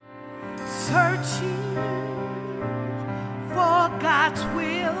searching for God's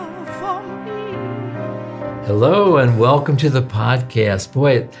will for me. Hello and welcome to the podcast.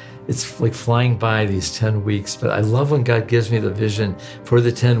 Boy, it's like flying by these 10 weeks, but I love when God gives me the vision for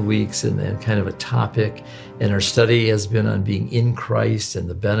the 10 weeks and then kind of a topic. And our study has been on being in Christ and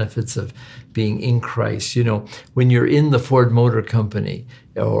the benefits of being in Christ. You know, when you're in the Ford Motor Company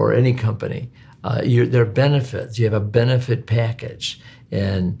or any company, there are benefits. You have a benefit package.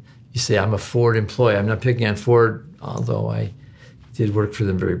 And you say, I'm a Ford employee. I'm not picking on Ford, although I did work for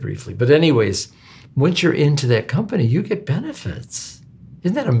them very briefly. But anyways, once you're into that company, you get benefits.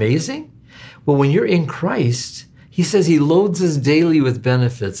 Isn't that amazing? Well, when you're in Christ, he says he loads us daily with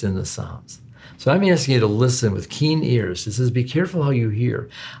benefits in the Psalms. So I'm asking you to listen with keen ears. It says, be careful how you hear.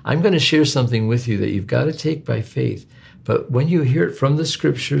 I'm going to share something with you that you've got to take by faith. But when you hear it from the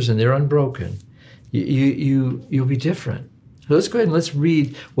scriptures and they're unbroken, you'll be different. So let's go ahead and let's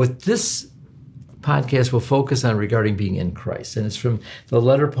read what this podcast will focus on regarding being in Christ. And it's from the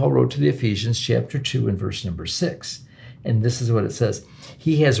letter Paul wrote to the Ephesians, chapter 2 and verse number 6. And this is what it says.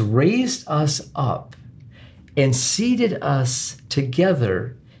 He has raised us up and seated us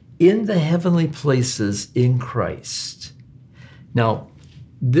together in the heavenly places in Christ. Now,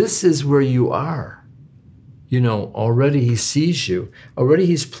 this is where you are. You know, already he sees you. Already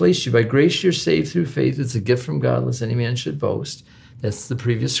he's placed you. By grace you're saved through faith. It's a gift from God, lest any man should boast. That's the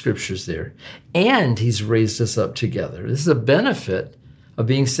previous scriptures there. And he's raised us up together. This is a benefit of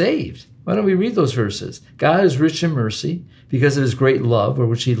being saved. Why don't we read those verses? God is rich in mercy because of his great love, with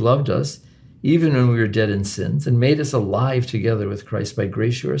which he loved us, even when we were dead in sins, and made us alive together with Christ. By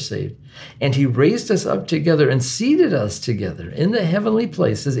grace you are saved. And he raised us up together and seated us together in the heavenly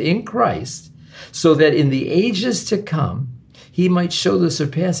places in Christ, so that in the ages to come he might show the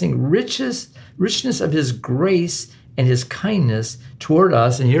surpassing richness of his grace and his kindness toward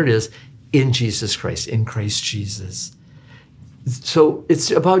us. And here it is, in Jesus Christ, in Christ Jesus. So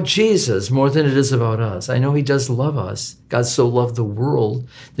it's about Jesus more than it is about us. I know he does love us. God so loved the world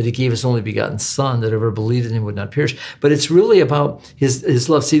that he gave his only begotten Son, that whoever believed in him would not perish. But it's really about his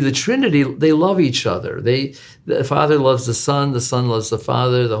love. See, the Trinity, they love each other. The Father loves the Son loves the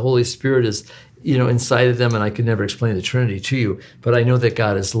Father, the Holy Spirit is, inside of them, and I could never explain the Trinity to you, but I know that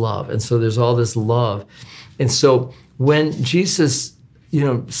God is love. And so there's all this love. And so when Jesus,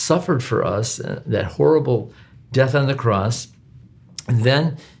 suffered for us, that horrible death on the cross, and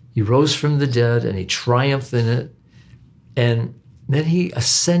then he rose from the dead and he triumphed in it. And then he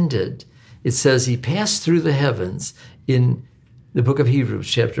ascended. It says he passed through the heavens in the book of Hebrews,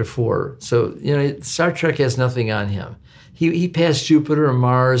 chapter 4. So, Star Trek has nothing on him. He passed Jupiter and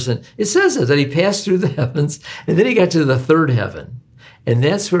Mars, and it says that he passed through the heavens, and then he got to the third heaven. And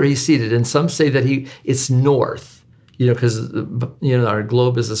that's where he's seated. And some say that it's north. Because, our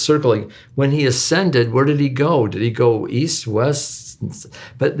globe is a circle. Like when he ascended, where did he go? Did he go east, west?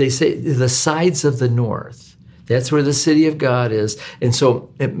 But they say the sides of the north. That's where the city of God is. And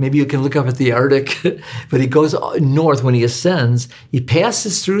so maybe you can look up at the Arctic, but he goes north. When he ascends, he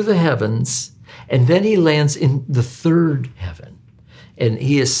passes through the heavens, and then he lands in the third heaven. And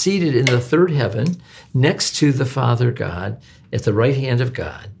he is seated in the third heaven next to the Father God at the right hand of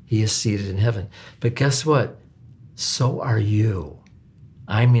God. He is seated in heaven. But guess what? So are you.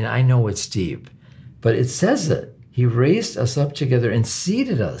 I mean, I know it's deep, but it says it. He raised us up together and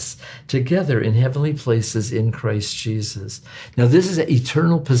seated us together in heavenly places in Christ Jesus. Now, this is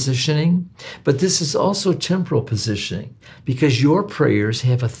eternal positioning, but this is also temporal positioning because your prayers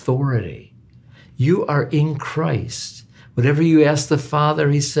have authority. You are in Christ. Whatever you ask the Father,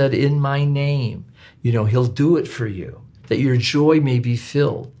 he said, in my name, he'll do it for you, that your joy may be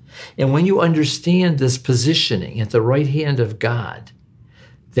filled. And when you understand this positioning at the right hand of God,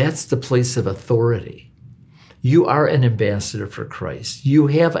 that's the place of authority. You are an ambassador for Christ. You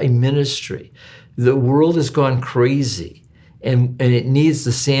have a ministry. The world has gone crazy, and it needs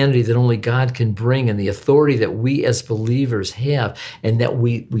the sanity that only God can bring and the authority that we as believers have and that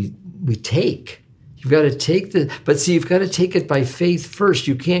we take. You've got to take you've got to take it by faith first.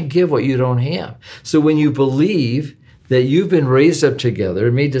 You can't give what you don't have. So when you believe that you've been raised up together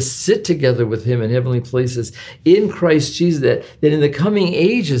and made to sit together with him in heavenly places in Christ Jesus, that in the coming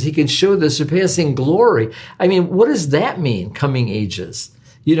ages, he can show the surpassing glory. I mean, what does that mean, coming ages?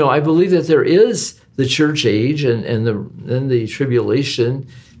 I believe that there is the church age and then the tribulation,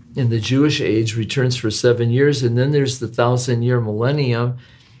 and the Jewish age returns for 7 years, and then there's the 1,000-year millennium.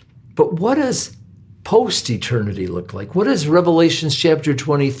 But what does post-eternity look like? What does Revelation chapter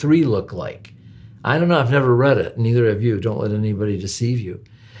 23 look like? I don't know. I've never read it. Neither have you. Don't let anybody deceive you.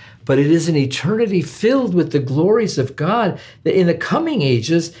 but it is an eternity filled with the glories of God, that in the coming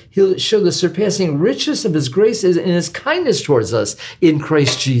ages, he'll show the surpassing riches of his grace and his kindness towards us in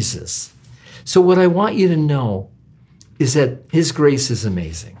Christ Jesus. So what I want you to know is that his grace is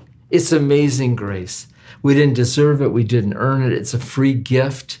amazing. It's amazing grace. We didn't deserve it. We didn't earn it. It's a free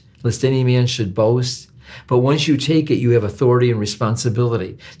gift, lest any man should boast. But once you take it, you have authority and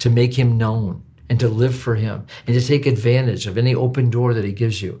responsibility to make him known and to live for him and to take advantage of any open door that he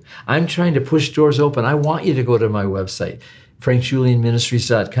gives you. I'm trying to push doors open. I want you to go to my website,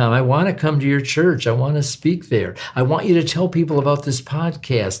 frankjulianministries.com. I want to come to your church. I want to speak there. I want you to tell people about this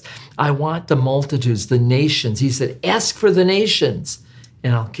podcast. I want the multitudes, the nations. He said, ask for the nations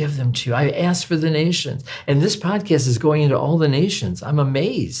and I'll give them to you. I asked for the nations. And this podcast is going into all the nations. I'm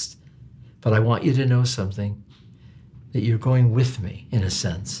amazed. But I want you to know something, that you're going with me, in a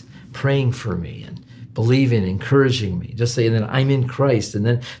sense, praying for me and believing, encouraging me, just saying that I'm in Christ. And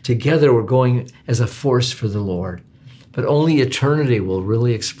then together we're going as a force for the Lord. But only eternity will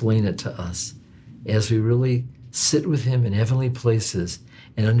really explain it to us as we really sit with him in heavenly places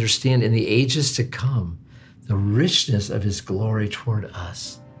and understand in the ages to come the richness of his glory toward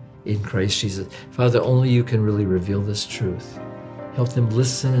us in Christ Jesus. Father, only you can really reveal this truth. Help them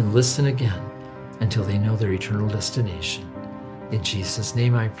listen and listen again until they know their eternal destination. In Jesus'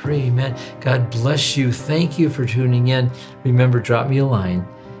 name I pray, amen. God bless you. Thank you for tuning in. Remember, drop me a line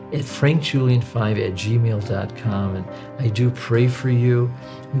at frankjulian5@gmail.com. And I do pray for you.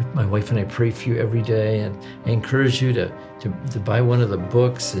 My wife and I pray for you every day. And I encourage you to buy one of the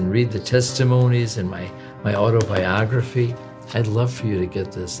books and read the testimonies and my autobiography. I'd love for you to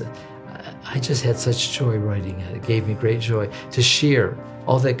get this. I just had such joy writing it. It gave me great joy to share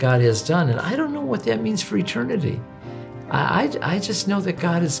all that God has done. And I don't know what that means for eternity. I just know that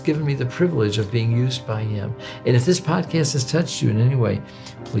God has given me the privilege of being used by him. And if this podcast has touched you in any way,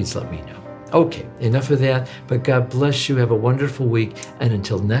 please let me know. Okay, enough of that. But God bless you. Have a wonderful week. And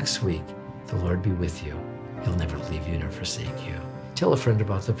until next week, the Lord be with you. He'll never leave you nor forsake you. Tell a friend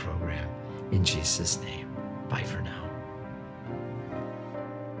about the program. In Jesus' name. Bye for now.